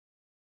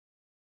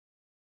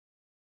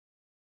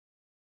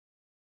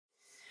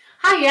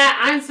Hiya,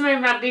 I'm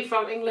Simone Radley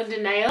from England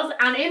and Nails,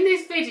 and in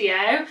this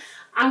video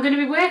I'm going to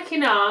be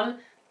working on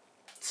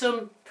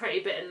some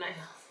pretty bitten nails.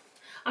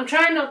 I'm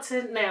trying not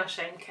to nail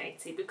shame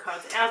Katie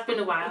because it has been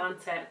a while,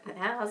 hasn't it? It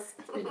has.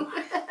 It's been a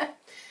while.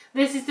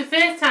 This is the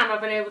first time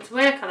I've been able to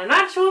work on an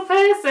actual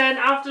person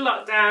after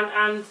lockdown,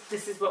 and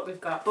this is what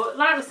we've got. But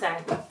like we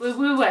said,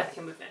 we're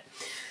working with it.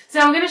 So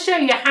I'm going to show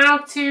you how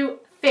to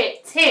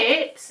fit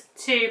tips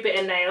to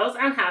bitten nails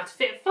and how to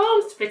fit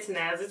forms to bitten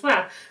nails as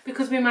well,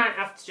 because we might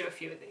have to do a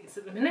few of these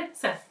at the minute.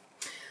 So,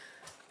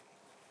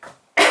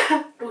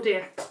 oh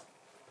dear.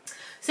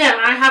 So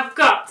I have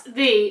got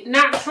the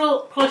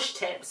natural plush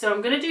tip. So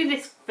I'm going to do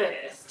this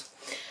first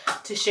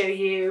to show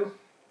you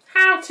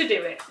how to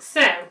do it.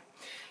 So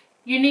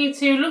you need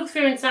to look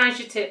through inside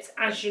your tips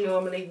as you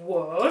normally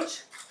would.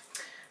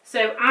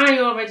 So I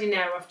already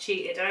know I've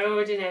cheated. I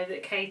already know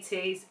that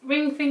Katie's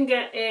ring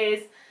finger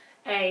is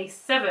a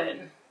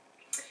 7.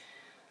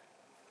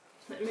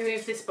 Let me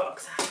move this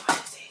box out of the way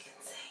so you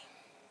can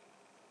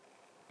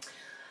see.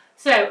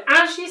 So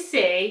as you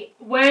see,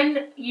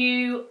 when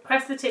you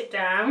press the tip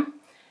down,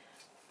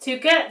 to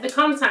get the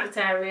contact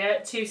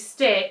area to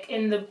stick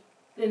in the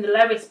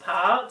lowest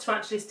part, to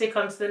actually stick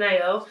onto the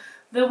nail,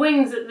 the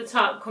wings at the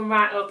top come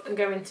right up and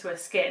go into a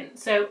skin.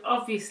 So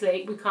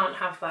obviously we can't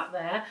have that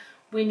there.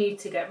 We need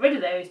to get rid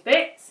of those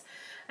bits.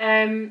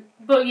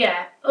 But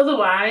yeah,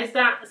 otherwise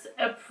that's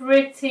a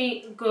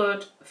pretty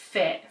good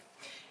fit.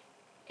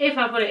 If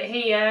I put it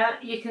here,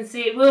 you can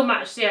see it will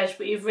match the edge,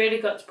 but you've really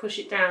got to push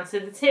it down. So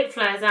the tip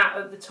flares out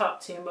at the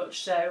top too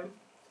much, so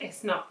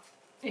it's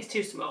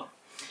too small.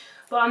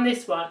 But on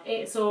this one,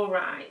 it's all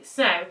right.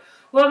 So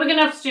what we're going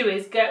to have to do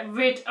is get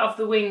rid of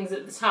the wings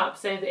at the top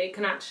so that it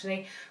can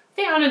actually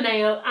fit on a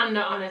nail and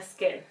not on a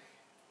skin.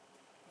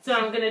 So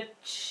I'm going to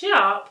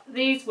chop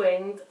these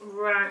wings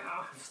right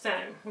off. So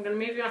I'm going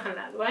to move your hand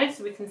out of the way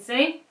so we can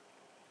see.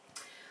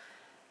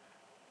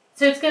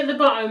 So to get the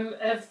bottom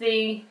of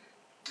the,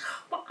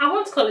 I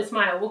want to call it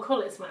smile, we'll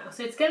call it smile.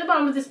 So to get the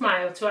bottom of the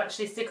smile to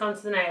actually stick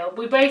onto the nail,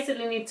 we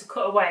basically need to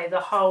cut away the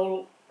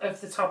whole of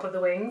the top of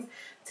the wings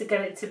to get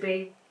it to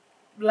be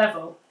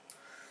level.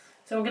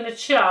 So I'm going to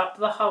chop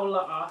the whole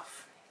lot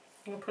off.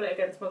 I'm going to put it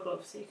against my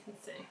glove so you can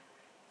see.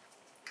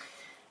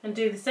 And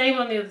do the same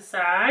on the other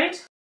side.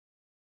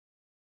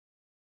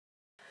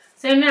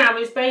 So now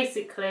it's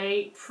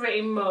basically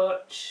pretty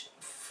much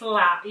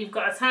flat. You've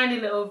got a tiny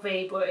little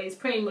V, but it's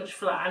pretty much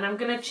flat. And I'm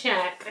going to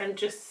check and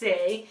just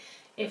see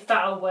if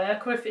that'll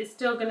work or if it's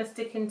still going to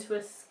stick into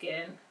a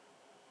skin.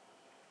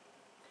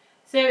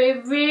 So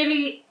it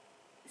really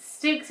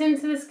sticks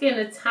into the skin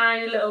a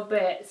tiny little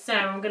bit. So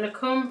I'm going to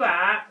come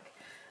back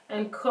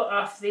and cut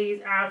off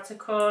these outer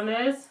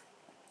corners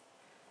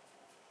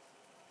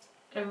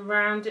and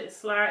round it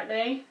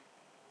slightly.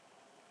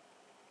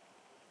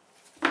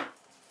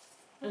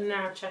 And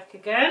now check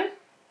again.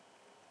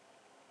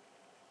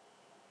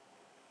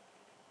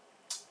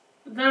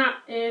 That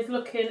is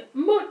looking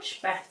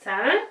much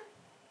better,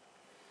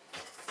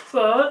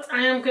 but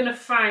I am going to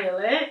file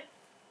it.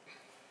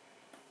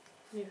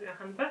 Move your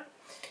hand back.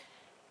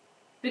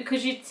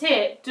 Because your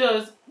tip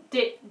does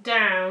dip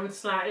down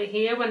slightly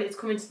here when it's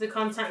coming to the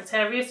contact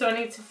area, so I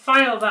need to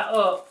file that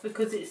up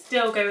because it's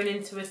still going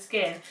into a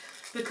skin.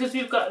 Because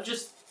we've got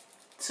just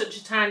such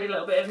a tiny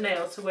little bit of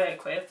nail to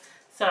work with.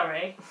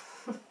 Sorry.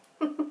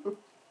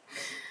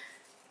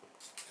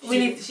 We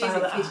need to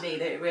file that up.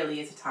 That it really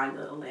is a tiny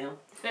little nail.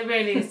 It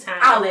really is tiny.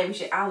 I'll nail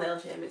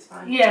shame, it's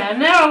fine. Yeah,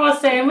 now I was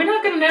saying we're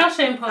not going to nail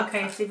shame poor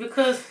Casey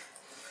because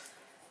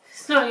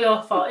it's not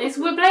your fault.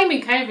 We're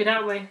blaming COVID,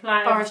 aren't we?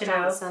 Like Boris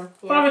Johnson.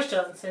 Yeah. Boris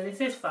Johnson, it's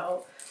his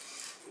fault.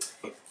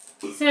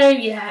 So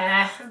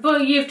yeah,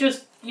 but you've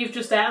just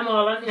ate them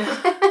all, haven't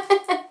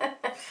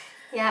you?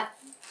 Yeah.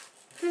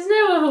 There's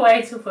no other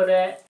way to put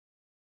it.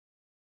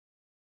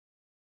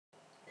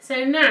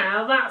 So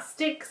now that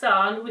sticks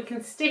on, we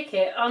can stick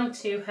it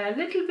onto her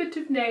little bit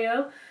of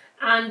nail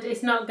and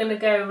it's not going to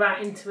go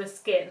right into a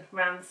skin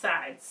around the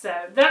sides. So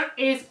that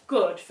is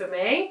good for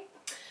me.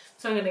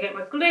 So I'm going to get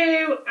my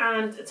glue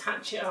and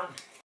attach it on.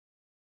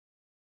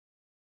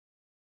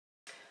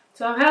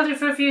 So I've held it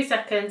for a few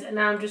seconds and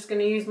now I'm just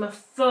going to use my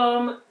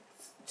thumb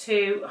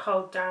to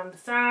hold down the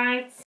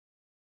sides.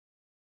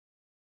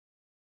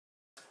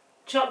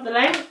 Chop the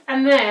length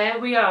and there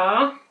we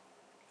are,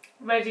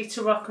 ready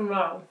to rock and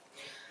roll.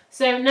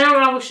 So now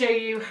I will show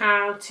you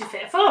how to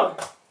fit a form.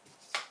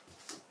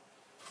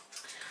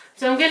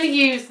 So I'm going to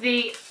use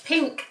the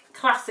pink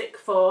classic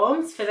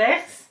forms for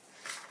this.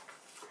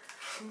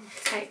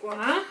 Take one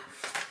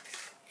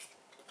off.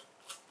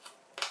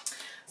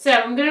 So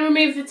I'm going to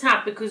remove the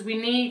tab because we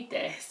need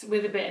this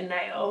with a bit of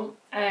nail,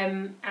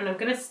 and I'm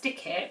going to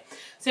stick it.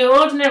 So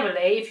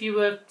ordinarily if you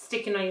were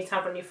sticking on your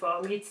tab on your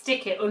form, you'd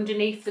stick it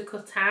underneath the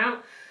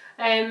cutout.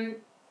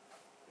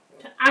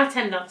 I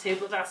tend not to,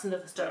 but that's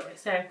another story.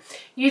 So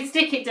you'd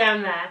stick it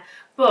down there,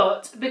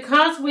 but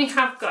because we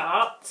have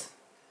got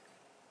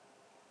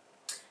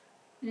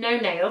no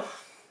nail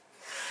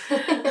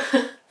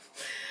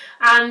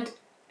and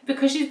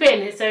because she's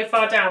bitten it so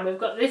far down, we've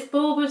got this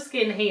bulb of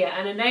skin here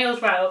and a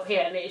nail's right up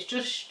here and it's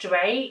just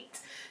straight.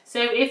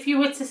 So if you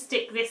were to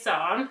stick this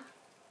on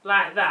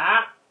like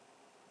that,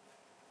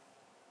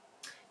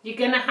 you're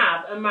going to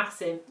have a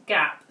massive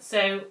gap.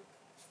 So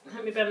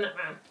let me bend that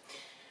round.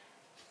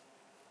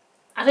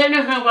 I don't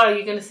know how well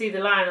you're going to see the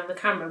line on the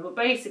camera, but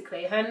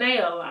basically her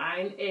nail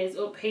line is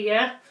up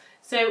here.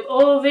 So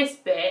all this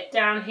bit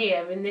down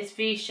here in this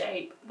V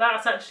shape,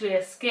 that's actually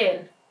a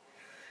skin.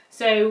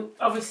 So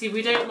obviously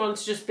we don't want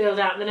to just build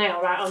out the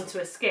nail right onto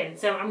a skin.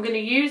 So I'm going to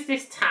use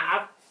this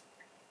tab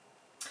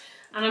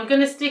and I'm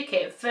going to stick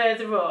it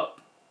further up.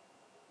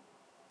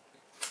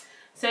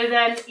 So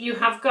then you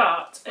have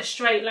got a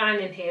straight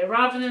line in here.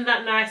 Rather than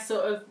that nice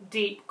sort of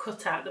deep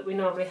cutout that we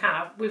normally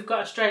have, we've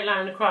got a straight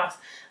line across.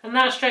 And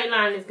that straight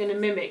line is going to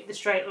mimic the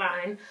straight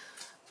line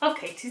of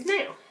Katie's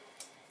nail.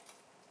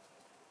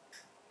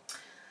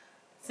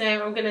 So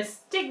I'm going to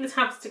stick the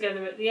tabs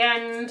together at the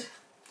end,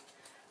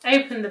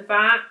 open the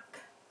back,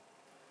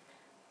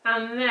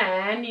 and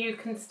then you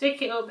can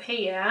stick it up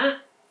here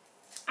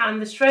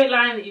and the straight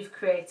line that you've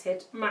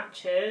created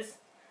matches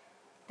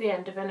the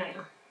end of a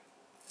nail.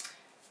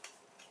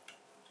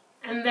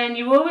 And then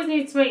you always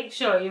need to make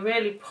sure you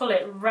really pull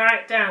it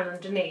right down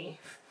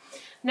underneath.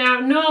 Now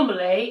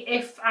normally,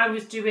 if I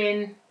was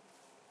doing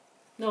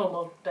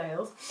normal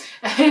nails,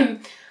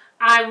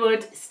 I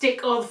would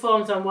stick all the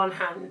forms on one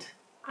hand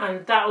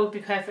and that would be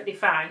perfectly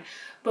fine.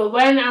 But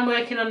when I'm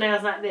working on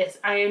nails like this,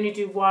 I only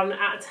do one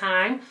at a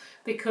time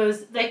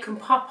because they can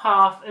pop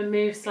off and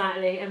move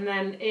slightly and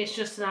then it's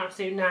just an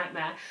absolute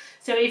nightmare.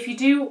 So if you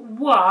do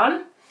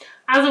one,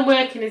 as I'm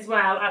working as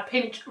well, I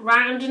pinch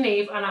right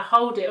underneath and I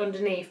hold it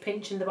underneath,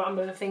 pinching the bottom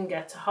of the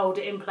finger to hold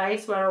it in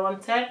place where I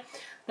want it.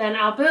 Then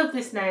I'll build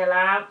this nail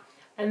out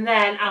and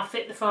then I'll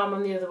fit the form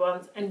on the other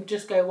ones and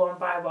just go one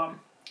by one.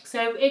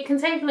 So it can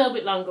take a little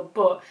bit longer,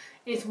 but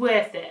it's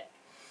worth it.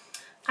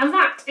 And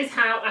that is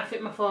how I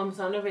fit my forms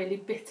on a really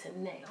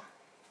bitten nail.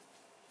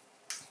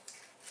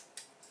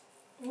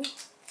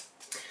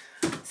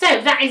 So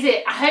that is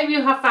it. I hope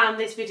you have found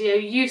this video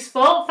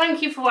useful.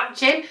 Thank you for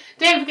watching.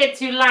 Don't forget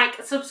to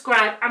like,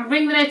 subscribe and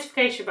ring the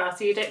notification bell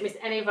so you don't miss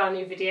any of our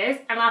new videos.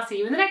 And I'll see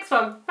you in the next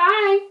one.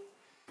 Bye!